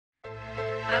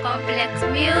Complex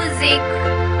music.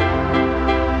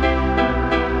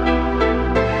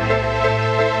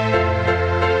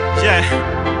 Yeah,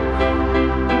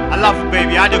 I love you,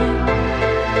 baby, I do.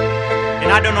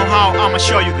 And I don't know how I'ma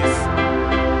show you this.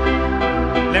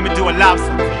 Let me do a love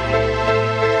song for you.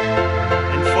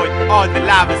 And for all the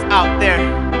lovers out there.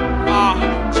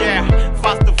 Yeah.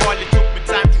 First of all, it took me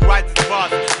time to write this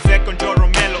verse. Second, you're a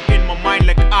melody in my mind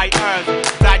like I heard.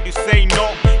 Third, you say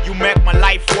no, you make my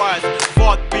life worse.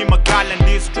 Fourth, be my girl and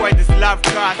destroy this love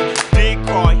cast.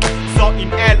 Decoy, so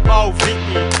in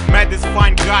L-O-V-E. Met this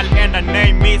fine girl and her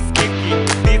name is Kiki.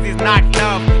 This is not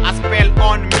love, I spell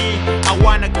on me. I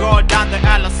wanna go down the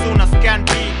aisle as soon as can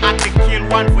be. I can kill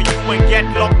one for you and get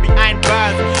locked behind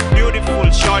bars. Beautiful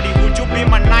shorty, would you be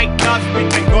my night nurse? We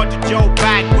can go to Joe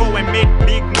Bag, go and meet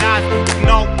Big Nas.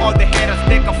 Ignore all the haters,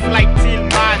 take a flight till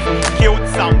Mars. Cute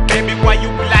some, baby, why you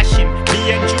blushing?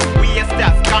 Me and you, we are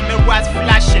stars, cameras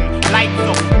flashing. Lights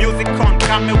off, music on,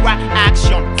 camera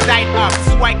action. Side up,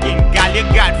 swagging, girl, you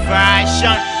got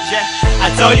fashion. Yeah,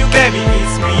 I told you, baby,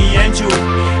 it's me and you.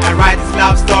 I write this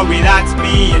love story, that's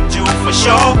me and you for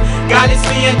sure. Girl, it's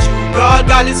me and you,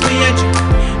 girl, it's me and you.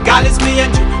 Girl, it's me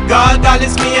and you, girl,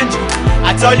 it's me and you.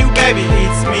 I told you, baby,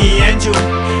 it's me and you.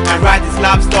 I write this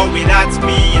love story, that's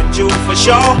me and you for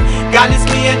sure. Girl, it's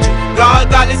me and you,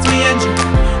 girl, it's me and you.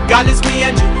 Girl, it's me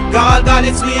and you, girl,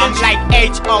 it's me and you. I'm like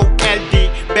H-O-L-D,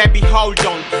 baby, hold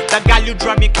on. That girl, you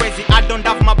drive me crazy, I don't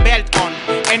have my belt on.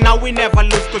 And now we never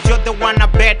lose, cause you're the one I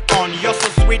bet on. You're so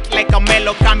sweet like a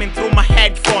mellow coming through my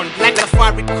headphone. Like a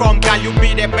Faricom, girl, you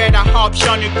be the better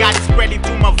option. You got it spreading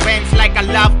through my veins like a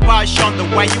love passion. The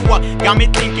way you walk got me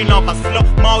thinking of a slow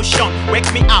motion.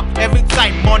 Wake me up every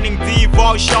time, morning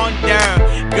devotion. Yeah,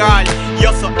 girl,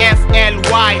 you're so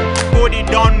F-L-Y. Put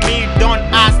it on me, don't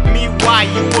ask me why.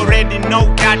 You already know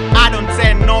that I don't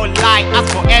say no lie.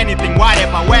 Ask for anything,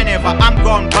 whatever, whenever I'm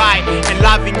gone by. And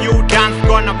loving you dance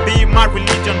gonna be my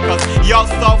religion. Cause you're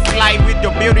so fly with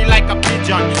your beauty like a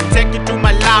pigeon. Take you to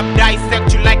my lab,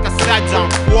 dissect you like a surgeon.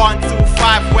 1, 2,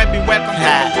 5, well be welcome to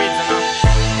the region.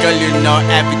 Girl, you know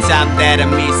every time that I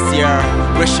miss you.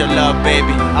 Wish your love,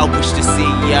 baby, I wish to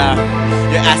see ya.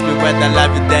 You ask me whether I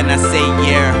love you, then I say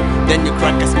yeah. Then you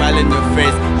crack a smile in your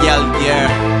face, yell yeah.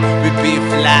 We be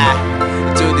fly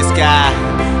to the sky,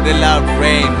 the love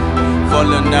rain fall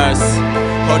on us.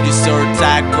 Hold you so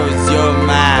tight cause you're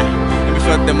mine. And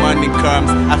before the morning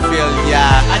comes, I feel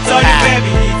yeah. I told you,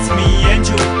 baby, it's me and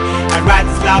you. I write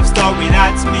this love story,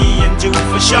 that's me and you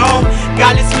for sure.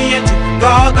 Girl, it's me and you,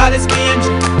 girl, it's me and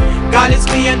you. Girl, it's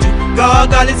me and you, girl,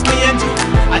 it's me and you.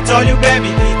 I told you,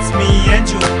 baby, it's me and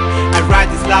you. I write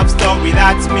this love story,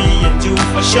 that's me and you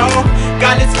for sure.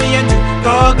 Girl, it's me and you,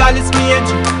 girl, it's me and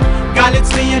you. Girl,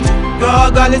 it's me and you,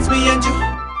 girl, it's me and you.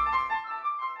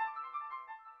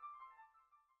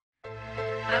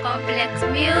 Complex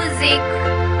music.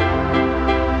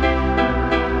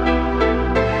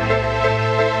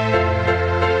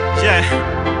 Yeah,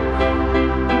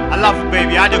 I love you,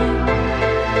 baby, I do.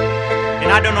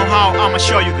 And I don't know how I'ma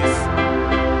show you this.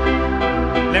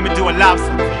 Let me do a love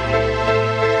song for you.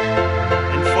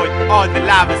 And for all the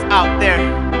lovers out there.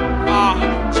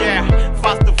 Yeah,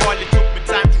 first of all, it took me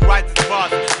time to write this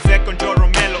verse. Second, you're a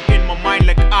melody in my mind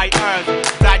like I heard.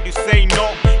 Third, you say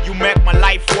no, you make my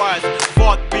life worse.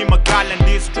 Fourth, be my girl and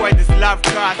destroy this love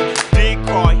cast.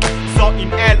 Decoy, so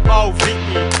in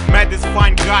L-O-V-E. Met this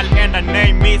fine girl and her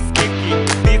name is Kiki.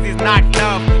 This is not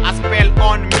love, I spell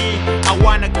on me. I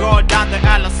wanna go down the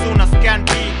aisle as soon as can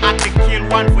be. I can kill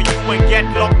one for you and get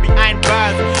locked behind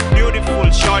bars. Beautiful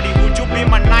shorty, would you be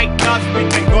my night nurse? We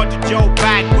can go to Joe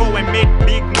Bag, go and meet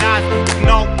Big Nas.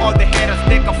 Ignore all the haters,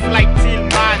 take a flight till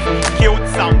Mars. Cute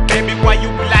some, baby, why you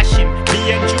blushing?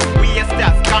 Me and you, we are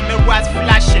stars, cameras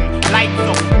flashing. Lights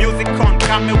off, music on,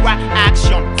 camera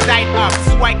action. Side up,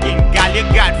 swagging, girl, you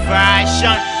got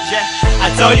fashion. Yeah, I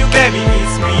told you, baby,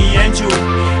 it's me and you.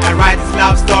 I write this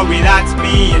love story, that's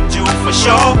me and you for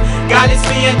sure. Girl, it's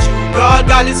me and you,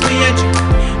 girl, it's me and you.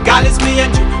 Girl, it's me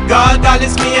and you, girl,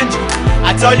 it's me and you.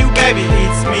 I told you, baby,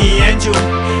 it's me and you.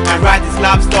 I write this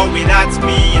love story, that's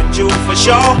me and you for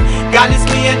sure. Girl, it's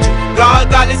me and you,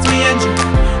 girl, it's me and you.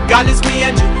 Girl, it's me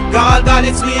and you, girl,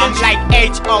 it's me and you. I'm like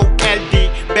H-O-L-D,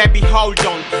 baby, hold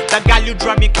on. That girl, you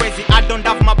drive me crazy, I don't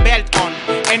have my belt on.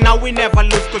 And now we never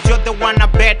lose, cause you're the one I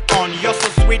bet on. You're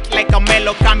so sweet like a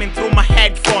mellow coming through my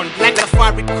headphone. Like a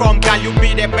Faricom, girl, you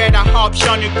be the better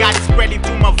option. You got it spreading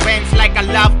through my veins like a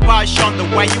love passion. The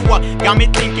way you walk got me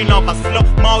thinking of a slow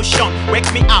motion.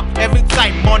 Wake me up every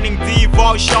time, morning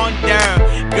devotion. Yeah,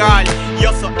 girl,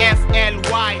 you're so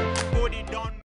F-L-Y.